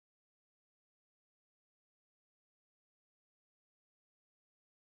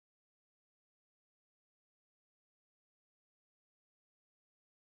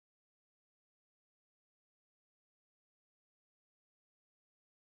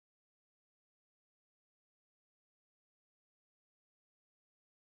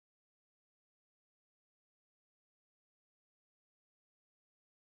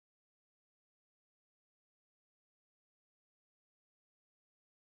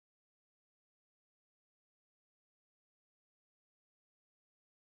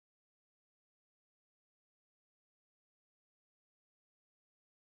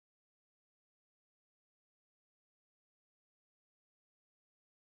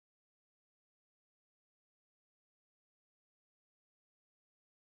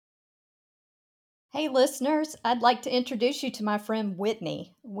Hey, listeners, I'd like to introduce you to my friend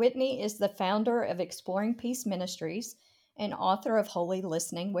Whitney. Whitney is the founder of Exploring Peace Ministries and author of Holy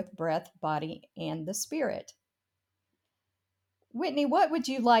Listening with Breath, Body, and the Spirit. Whitney, what would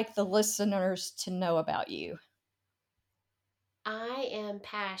you like the listeners to know about you? I am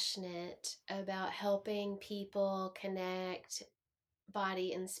passionate about helping people connect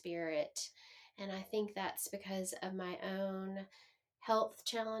body and spirit. And I think that's because of my own health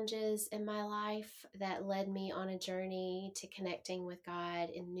challenges in my life that led me on a journey to connecting with God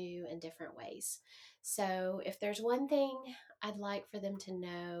in new and different ways. So, if there's one thing I'd like for them to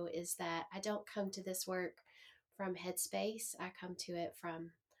know is that I don't come to this work from headspace, I come to it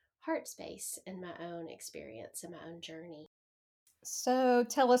from heart space in my own experience and my own journey. So,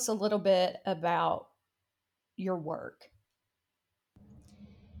 tell us a little bit about your work.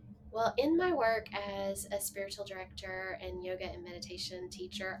 Well, in my work as a spiritual director and yoga and meditation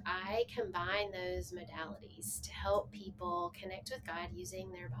teacher, I combine those modalities to help people connect with God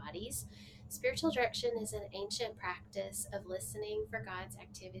using their bodies. Spiritual direction is an ancient practice of listening for God's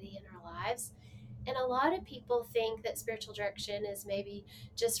activity in our lives. And a lot of people think that spiritual direction is maybe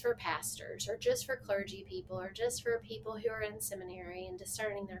just for pastors or just for clergy people or just for people who are in seminary and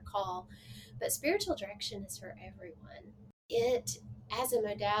discerning their call. But spiritual direction is for everyone. It, as a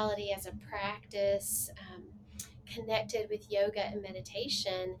modality, as a practice, connected with yoga and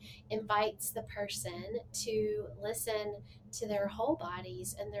meditation, invites the person to listen to their whole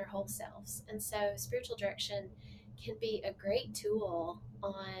bodies and their whole selves. And so, spiritual direction can be a great tool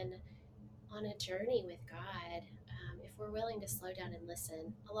on a journey with God, if we're willing to slow down and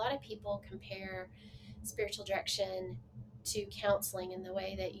listen. A lot of people compare spiritual direction to counseling in the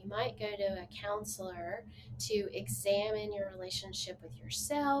way that you might go to a counselor to examine your relationship with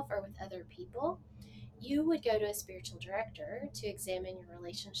yourself or with other people. You would go to a spiritual director to examine your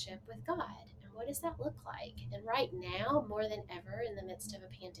relationship with God. And what does that look like? And right now, more than ever, in the midst of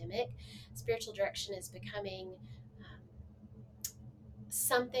a pandemic, spiritual direction is becoming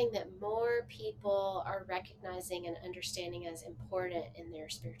something that more people are recognizing and understanding as important in their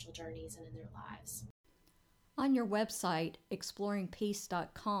spiritual journeys and in their lives. On your website,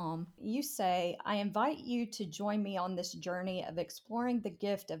 exploringpeace.com, you say, I invite you to join me on this journey of exploring the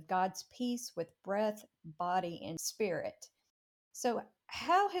gift of God's peace with breath, body, and spirit. So,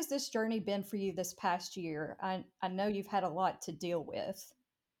 how has this journey been for you this past year? I know you've had a lot to deal with.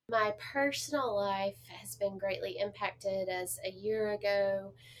 My personal life has been greatly impacted as a year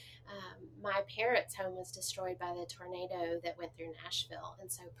ago, my parents' home was destroyed by the tornado that went through Nashville.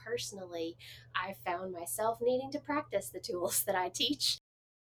 And so, personally, I found myself needing to practice the tools that I teach.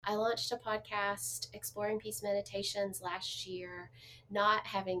 I launched a podcast, Exploring Peace Meditations, last year, not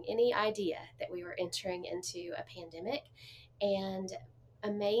having any idea that we were entering into a pandemic. And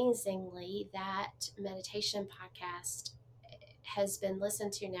amazingly, that meditation podcast has been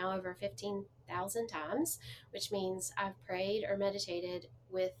listened to now over 15,000 times, which means I've prayed or meditated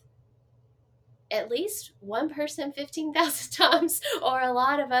with at least one person 15,000 times or a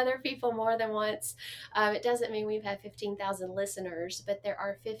lot of other people more than once. It doesn't mean we've had 15,000 listeners, but there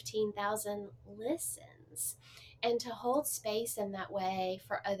are 15,000 listens. And to hold space in that way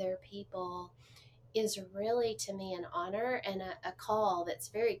for other people is really to me an honor and a call that's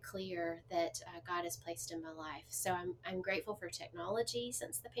very clear that God has placed in my life. So I'm grateful for technology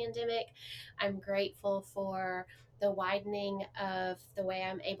since the pandemic. I'm grateful for the widening of the way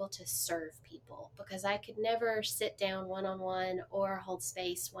I'm able to serve people because I could never sit down one on one or hold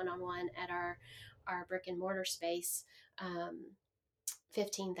space one on one at our brick and mortar space.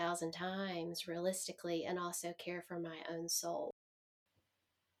 15,000 times realistically, and also care for my own soul.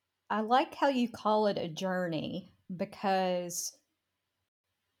 I like how you call it a journey because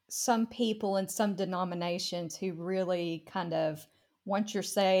some people in some denominations who really kind of once you're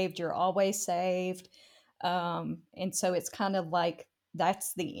saved, you're always saved. And so it's kind of like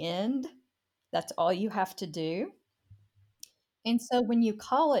that's the end, that's all you have to do. And so when you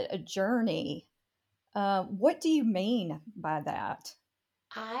call it a journey, what do you mean by that?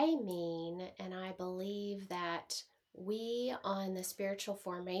 I mean, and I believe that we on the spiritual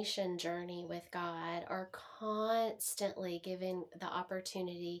formation journey with God are constantly given the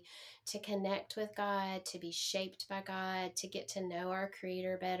opportunity to connect with God, to be shaped by God, to get to know our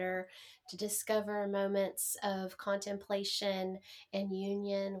Creator better, to discover moments of contemplation and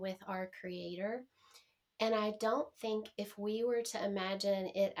union with our Creator. And I don't think if we were to imagine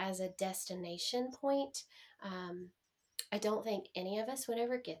it as a destination point, um, I don't think any of us would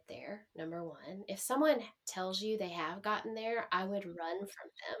ever get there, number one. If someone tells you they have gotten there, I would run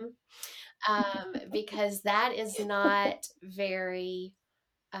from them because that is not very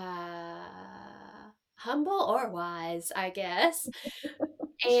uh, humble or wise, I guess.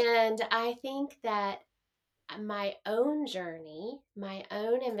 And I think that my own journey, my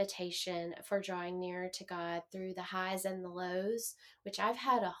own invitation for drawing nearer to God through the highs and the lows, which I've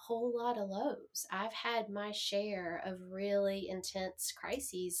had a whole lot of lows. I've had my share of really intense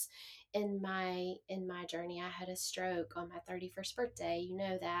crises in my journey. I had a stroke on my 31st birthday. You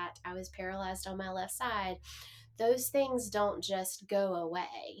know that. I was paralyzed on my left side. Those things don't just go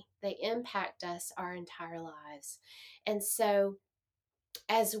away. They impact us our entire lives. And so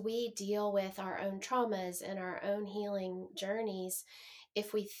as we deal with our own traumas and our own healing journeys,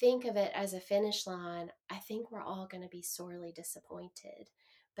 if we think of it as a finish line, I think we're all going to be sorely disappointed.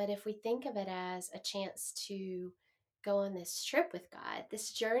 But if we think of it as a chance to go on this trip with God,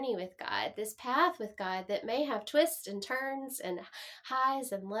 this journey with God, this path with God that may have twists and turns and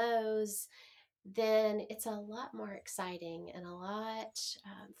highs and lows, then it's a lot more exciting and a lot,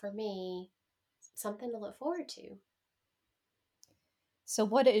 for me, something to look forward to. So,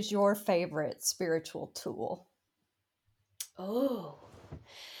 what is your favorite spiritual tool? Oh,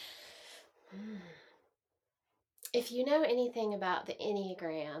 hmm. If you know anything about the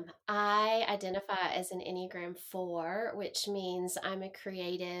Enneagram, I identify as an Enneagram 4, which means I'm a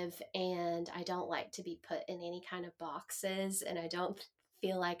creative and I don't like to be put in any kind of boxes, and I don't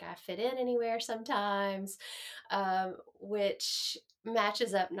feel like I fit in anywhere sometimes, which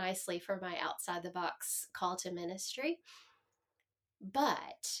matches up nicely for my outside the box call to ministry.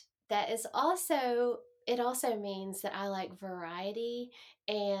 But that is also, it also means that I like variety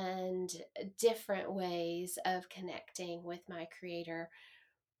and different ways of connecting with my creator.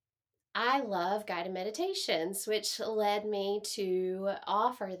 I love guided meditations, which led me to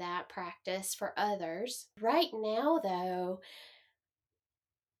offer that practice for others. Right now, though,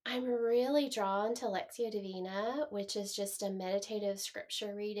 I'm really drawn to Lectio Divina, which is just a meditative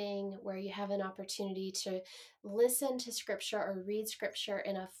scripture reading where you have an opportunity to listen to scripture or read scripture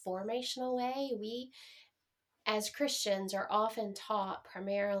in a formational way. We as Christians are often taught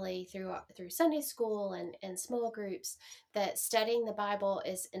primarily through Sunday school and small groups that studying the Bible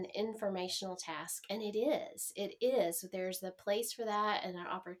is an informational task, and it is. It is. There's a place for that and an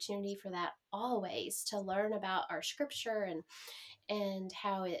opportunity for that always to learn about our scripture and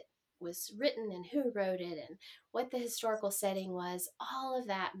how it was written and who wrote it and what the historical setting was. All of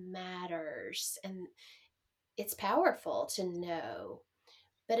that matters, and it's powerful to know.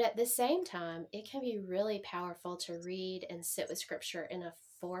 But at the same time, it can be really powerful to read and sit with scripture in a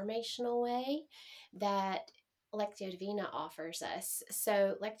formational way that Lectio Divina offers us.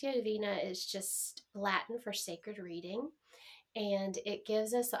 So, Lectio Divina is just Latin for sacred reading, and it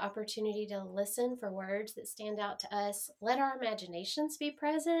gives us the opportunity to listen for words that stand out to us, let our imaginations be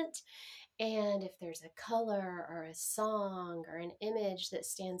present, and if there's a color or a song or an image that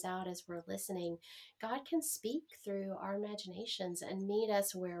stands out as we're listening, God can speak through our imaginations and meet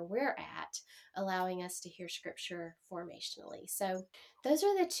us where we're at, allowing us to hear scripture formationally. So, those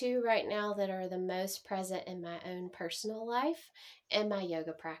are the two right now that are the most present in my own personal life. And my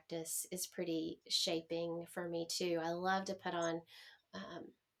yoga practice is pretty shaping for me too. I love to put on um,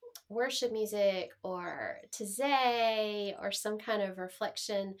 worship music or tizay or some kind of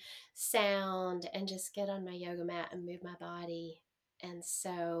reflection sound and just get on my yoga mat and move my body. And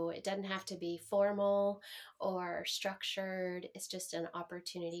so it doesn't have to be formal or structured, it's just an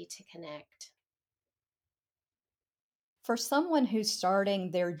opportunity to connect. For someone who's starting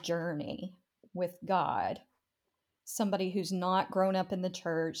their journey with God, somebody who's not grown up in the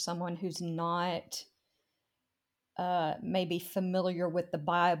church, someone who's not maybe familiar with the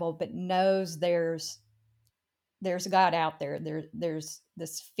Bible, but knows there's God out there. There's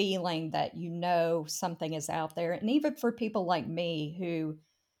this feeling that you know something is out there, and even for people like me who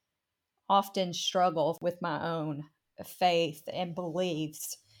often struggle with my own faith and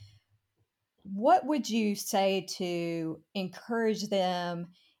beliefs, what would you say to encourage them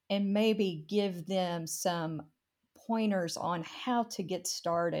and maybe give them some pointers on how to get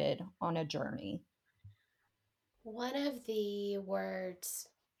started on a journey? One of the words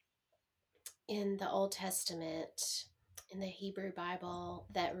in the Old Testament, in the Hebrew Bible,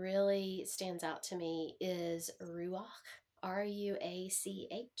 that really stands out to me is ruach,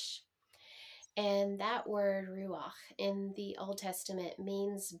 Ruach. And that word ruach in the Old Testament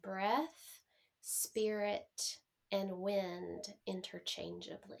means breath, spirit, and wind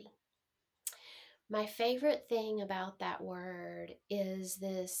interchangeably. My favorite thing about that word is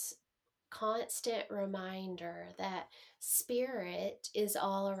this constant reminder that spirit is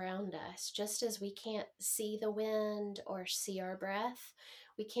all around us. Just as we can't see the wind or see our breath,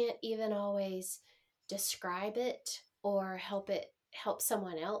 we can't even always describe it or help it help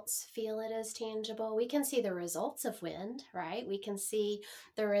someone else feel it as tangible. We can see the results of wind, right? We can see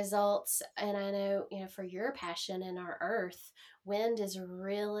the results. And I know, for your passion in our earth, wind is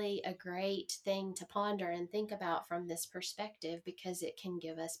really a great thing to ponder and think about from this perspective, because it can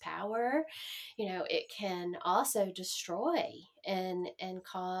give us power. It can also destroy and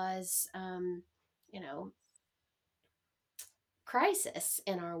cause, you know, crisis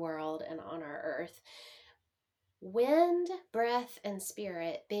in our world and on our earth. Wind, breath, and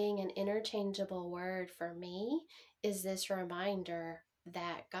spirit being an interchangeable word for me is this reminder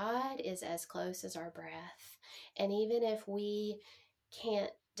that God is as close as our breath. And even if we can't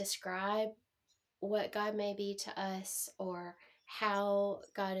describe what God may be to us or how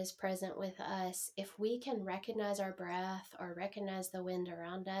God is present with us, if we can recognize our breath or recognize the wind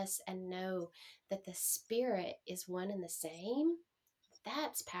around us and know that the spirit is one and the same,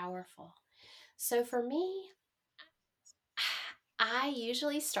 that's powerful. So for me, I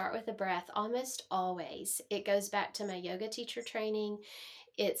usually start with a breath almost always. It goes back to my yoga teacher training.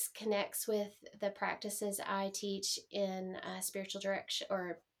 It connects with the practices I teach in spiritual direction,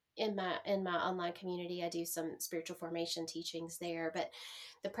 or in my online community. I do some spiritual formation teachings there, but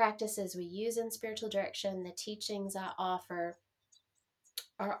the practices we use in spiritual direction, the teachings I offer,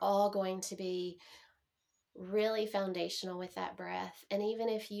 are all going to be really foundational with that breath. And even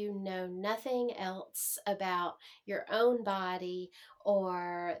if you know nothing else about your own body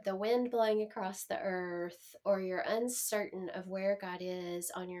or the wind blowing across the earth, or you're uncertain of where God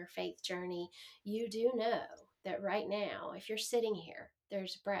is on your faith journey, you do know that right now, if you're sitting here,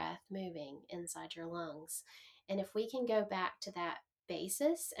 there's breath moving inside your lungs. And if we can go back to that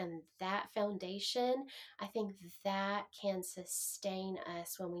basis and that foundation, I think that can sustain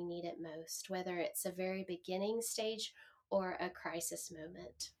us when we need it most, whether it's a very beginning stage or a crisis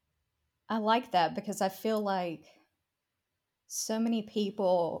moment. I like that because I feel like so many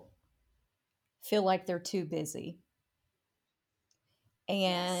people feel like they're too busy. Yes,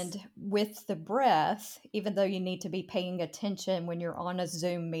 And with the breath, even though you need to be paying attention when you're on a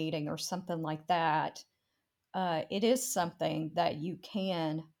Zoom meeting or something like that, it is something that you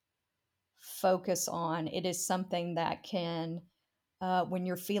can focus on. It is something that can, when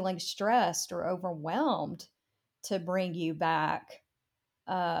you're feeling stressed or overwhelmed, to bring you back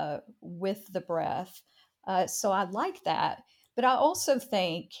with the breath. So I like that. But I also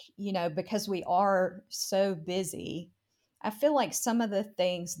think, because we are so busy, I feel like some of the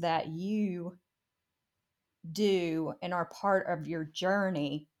things that you do and are part of your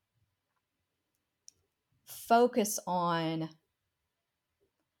journey focus on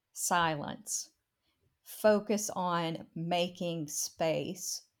silence, focus on making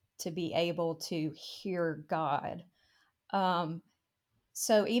space to be able to hear God. Um,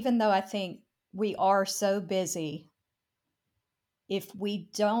 so even though I think we are so busy, if we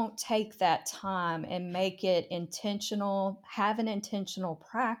don't take that time and make it intentional, have an intentional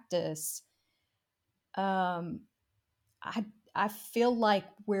practice, um, I I feel like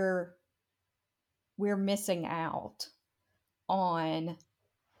we're missing out on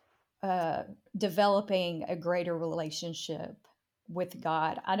uh, developing a greater relationship with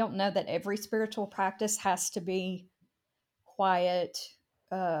God. I don't know that every spiritual practice has to be quiet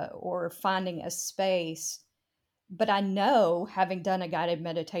or finding a space, but I know, having done a guided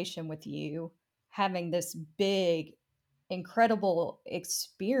meditation with you, having this big, incredible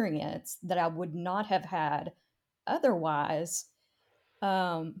experience that I would not have had otherwise.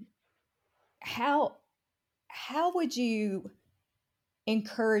 Um, how how would you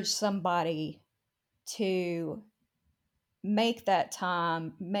encourage somebody to make that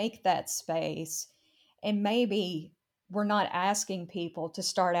time, make that space, and maybe we're not asking people to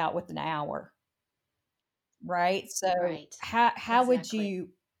start out with an hour, right? So right. how would Exactly. you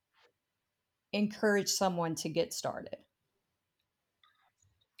encourage someone to get started?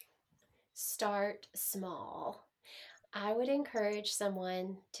 Start small. I would encourage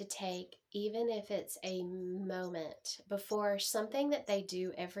someone to take, even if it's a moment before something that they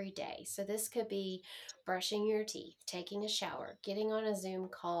do every day. So, this could be brushing your teeth, taking a shower, getting on a Zoom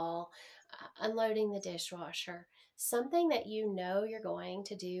call, unloading the dishwasher, something that you know you're going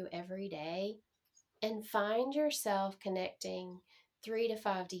to do every day, and find yourself connecting 3 to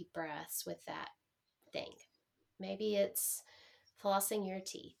 5 deep breaths with that thing. Maybe it's flossing your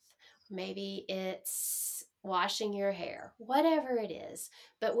teeth. Maybe it's washing your hair, whatever it is.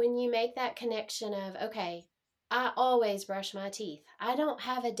 But when you make that connection of, okay, I always brush my teeth. I don't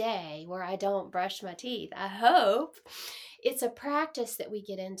have a day where I don't brush my teeth. I hope it's a practice that we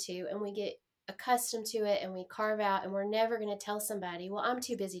get into and we get accustomed to it and we carve out, and we're never going to tell somebody, well, I'm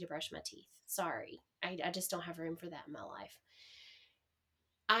too busy to brush my teeth. Sorry. I just don't have room for that in my life.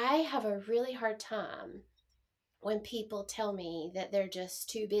 I have a really hard time when people tell me that they're just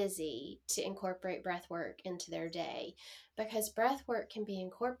too busy to incorporate breath work into their day, because breath work can be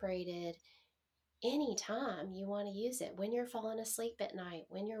incorporated anytime you want to use it, when you're falling asleep at night,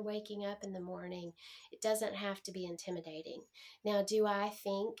 when you're waking up in the morning. It doesn't have to be intimidating. Now, do I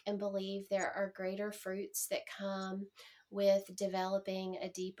think and believe there are greater fruits that come with developing a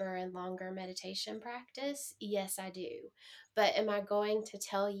deeper and longer meditation practice? Yes, I do. But am I going to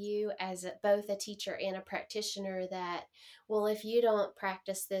tell you, as both a teacher and a practitioner, that, well, if you don't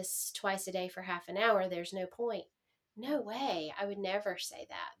practice this twice a day for half an hour, there's no point? No way. I would never say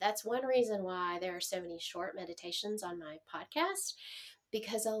that. That's one reason why there are so many short meditations on my podcast,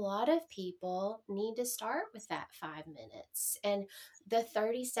 because a lot of people need to start with that 5 minutes. And the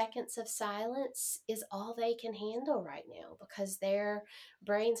 30 seconds of silence is all they can handle right now, because their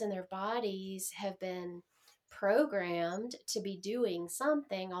brains and their bodies have been programmed to be doing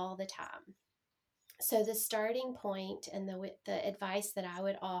something all the time. So, the starting point and the advice that I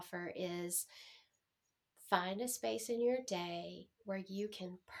would offer is, find a space in your day where you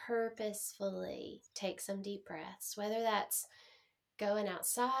can purposefully take some deep breaths, whether that's going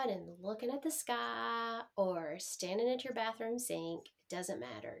outside and looking at the sky or standing at your bathroom sink. It doesn't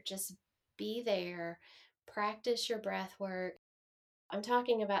matter. Just be there, practice your breath work. I'm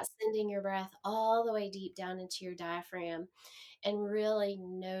talking about sending your breath all the way deep down into your diaphragm and really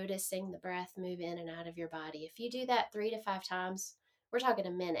noticing the breath move in and out of your body. If you do that 3 to 5 times, we're talking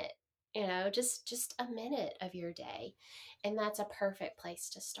a minute, just a minute of your day. And that's a perfect place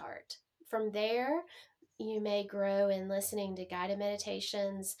to start. From there, you may grow in listening to guided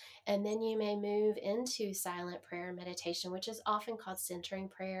meditations, and then you may move into silent prayer meditation, which is often called centering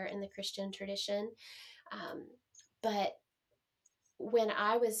prayer in the Christian tradition. Um, but when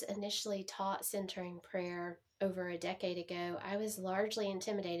I was initially taught centering prayer over a decade ago, I was largely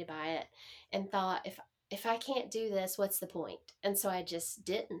intimidated by it and thought, if I can't do this, what's the point? And so I just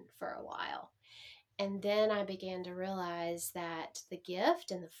didn't for a while. And then I began to realize that the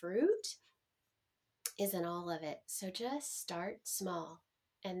gift and the fruit is in all of it. So just start small.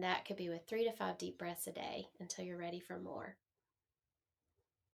 And that could be with 3 to 5 deep breaths a day until you're ready for more.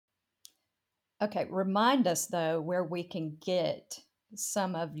 Okay, remind us though where we can get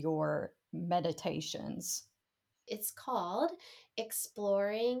some of your meditations. It's called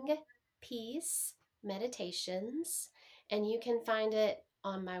Exploring Peace Meditations, and you can find it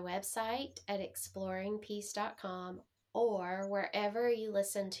on my website at exploringpeace.com or wherever you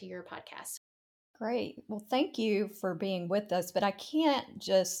listen to your podcast. Great. Well, thank you for being with us, but I can't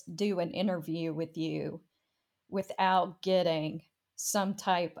just do an interview with you without getting some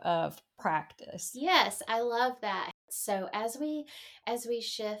type of practice. Yes, I love that. So as we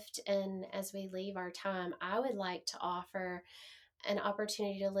shift and as we leave our time, I would like to offer an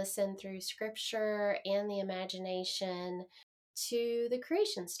opportunity to listen through scripture and the imagination to the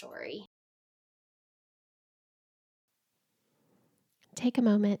creation story. Take a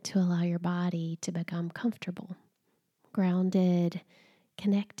moment to allow your body to become comfortable, grounded,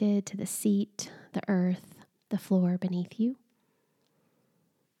 connected to the seat, the earth, the floor beneath you.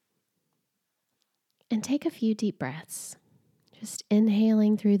 And take a few deep breaths, just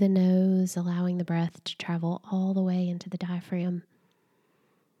inhaling through the nose, allowing the breath to travel all the way into the diaphragm.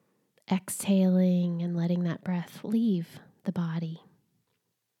 Exhaling and letting that breath leave the body.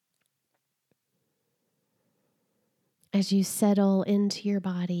 As you settle into your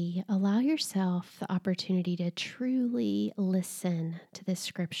body, allow yourself the opportunity to truly listen to this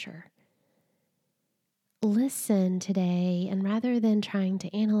scripture. Listen today, and rather than trying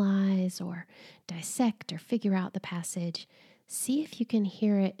to analyze or dissect or figure out the passage, see if you can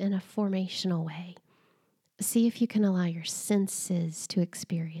hear it in a formational way. See if you can allow your senses to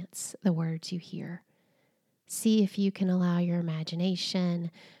experience the words you hear. See if you can allow your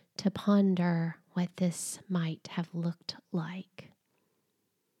imagination to ponder what this might have looked like.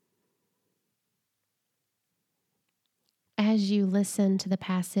 As you listen to the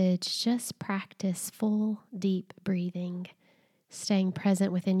passage, just practice full, deep breathing, staying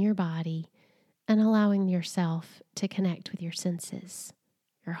present within your body and allowing yourself to connect with your senses,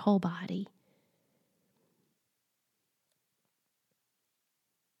 your whole body.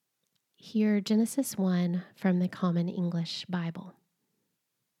 Hear Genesis 1 from the Common English Bible.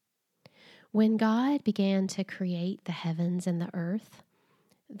 When God began to create the heavens and the earth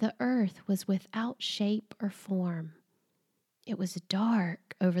was without shape or form. It was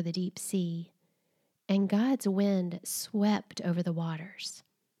dark over the deep sea, and God's wind swept over the waters.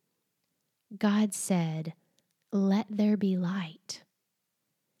 God said, "Let there be light."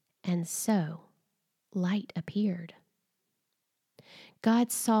 And so light appeared.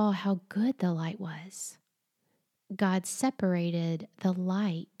 God saw how good the light was. God separated the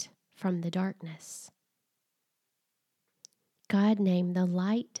light from the darkness. God named the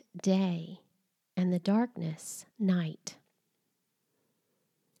light day and the darkness night.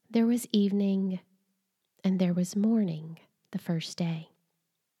 There was evening and there was morning the first day.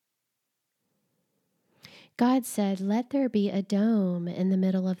 God said, "Let there be a dome in the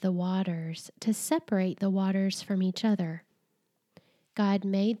middle of the waters to separate the waters from each other." God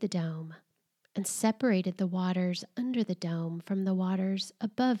made the dome and separated the waters under the dome from the waters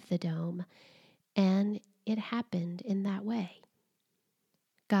above the dome, and it happened in that way.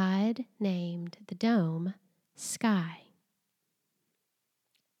 God named the dome Sky.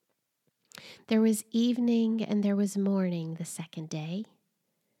 There was evening and there was morning the second day.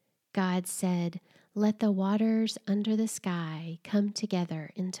 God said, "Let the waters under the sky come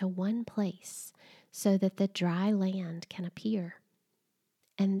together into one place so that the dry land can appear."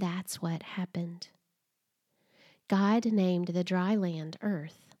 And that's what happened. God named the dry land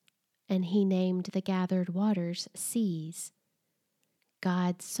earth, and he named the gathered waters seas.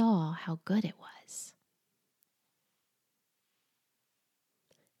 God saw how good it was.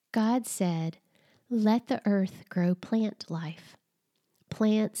 God said, "Let the earth grow plant life,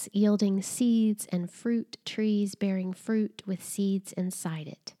 plants yielding seeds and fruit trees bearing fruit with seeds inside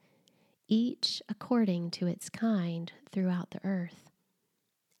it, each according to its kind throughout the earth."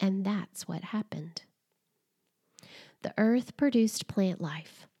 And that's what happened. The earth produced plant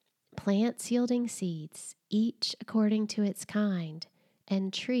life, plants yielding seeds, each according to its kind,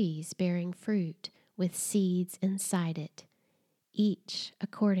 and trees bearing fruit with seeds inside it, each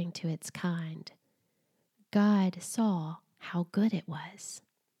according to its kind. God saw how good it was.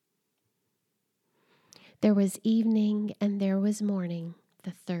 There was evening and there was morning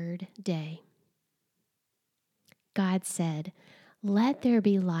the third day. God said, "Let there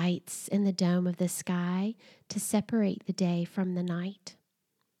be lights in the dome of the sky to separate the day from the night.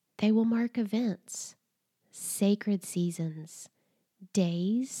 They will mark events, sacred seasons,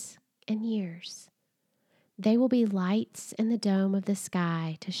 days, and years. They will be lights in the dome of the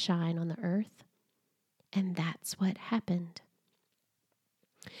sky to shine on the earth." And that's what happened.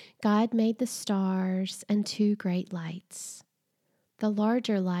 God made the stars and two great lights, the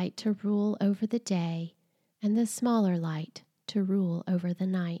larger light to rule over the day and the smaller light to rule over the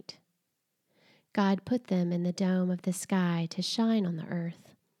night. God put them in the dome of the sky to shine on the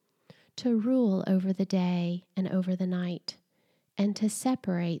earth, to rule over the day and over the night, and to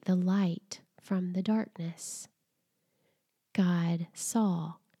separate the light from the darkness. God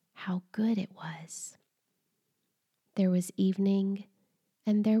saw how good it was. There was evening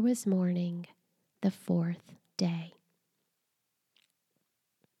and there was morning the fourth day.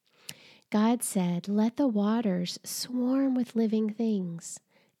 God said, "Let the waters swarm with living things,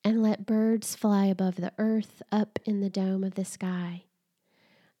 and let birds fly above the earth up in the dome of the sky."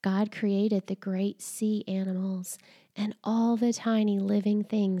 God created the great sea animals and all the tiny living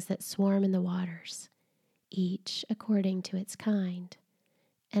things that swarm in the waters, each according to its kind,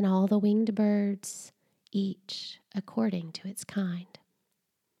 and all the winged birds, each according to its kind.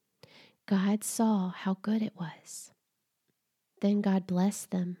 God saw how good it was. Then God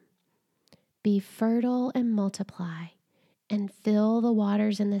blessed them. "Be fertile and multiply, and fill the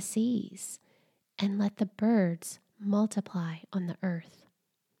waters and the seas, and let the birds multiply on the earth."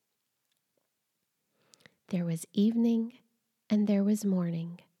 There was evening and there was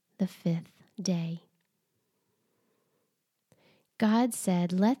morning the fifth day. God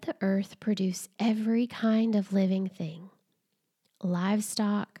said, "Let the earth produce every kind of living thing,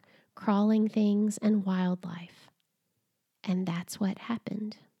 livestock, crawling things, and wildlife." And that's what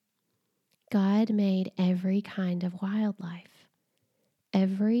happened. God made every kind of wildlife,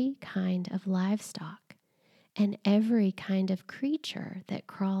 every kind of livestock, and every kind of creature that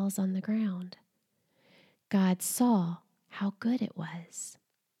crawls on the ground. God saw how good it was.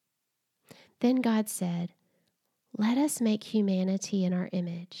 Then God said, "Let us make humanity in our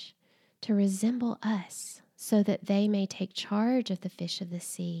image, to resemble us, so that they may take charge of the fish of the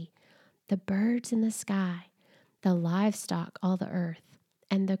sea, the birds in the sky, the livestock, all the earth,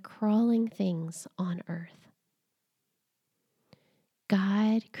 and the crawling things on earth."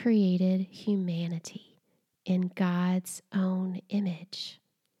 God created humanity in God's own image.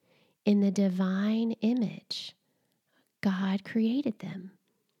 In the divine image, God created them,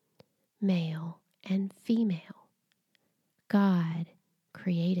 male and female. God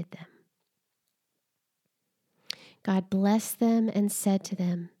created them. God blessed them and said to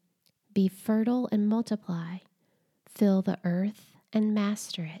them, "Be fertile and multiply, fill the earth and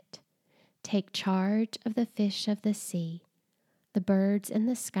master it. Take charge of the fish of the sea, the birds in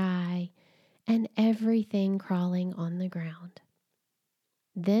the sky, and everything crawling on the ground.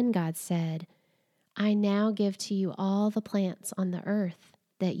 Then God said, I now give to you all the plants on the earth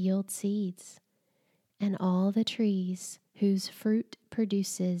that yield seeds, and all the trees whose fruit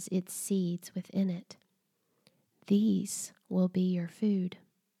produces its seeds within it. These will be your food.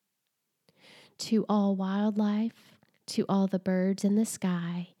 To all wildlife, to all the birds in the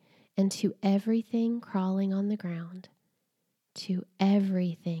sky, and to everything crawling on the ground, to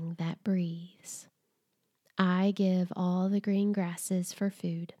everything that breathes, I give all the green grasses for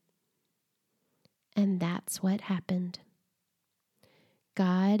food. And that's what happened.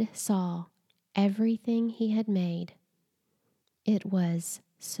 God saw everything he had made. It was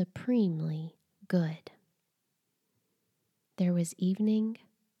supremely good. There was evening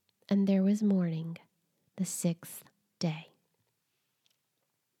and there was morning, the sixth day.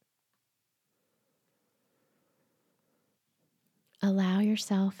 Allow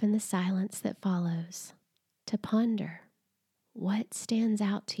yourself in the silence that follows to ponder what stands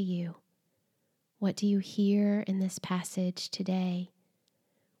out to you. What do you hear in this passage today?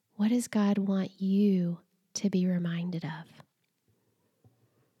 What does God want you to be reminded of?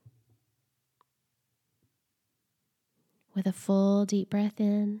 With a full deep breath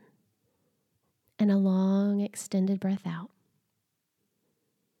in and a long extended breath out,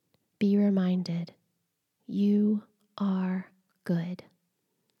 be reminded you are good.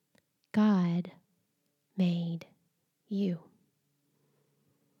 God made you.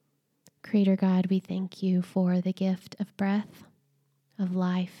 Creator God, we thank you for the gift of breath, of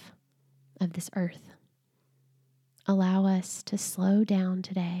life, of this earth. Allow us to slow down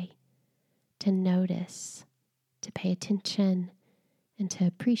today, to notice, to pay attention, and to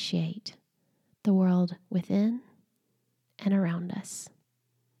appreciate the world within and around us.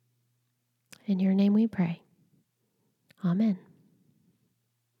 In your name we pray. Amen.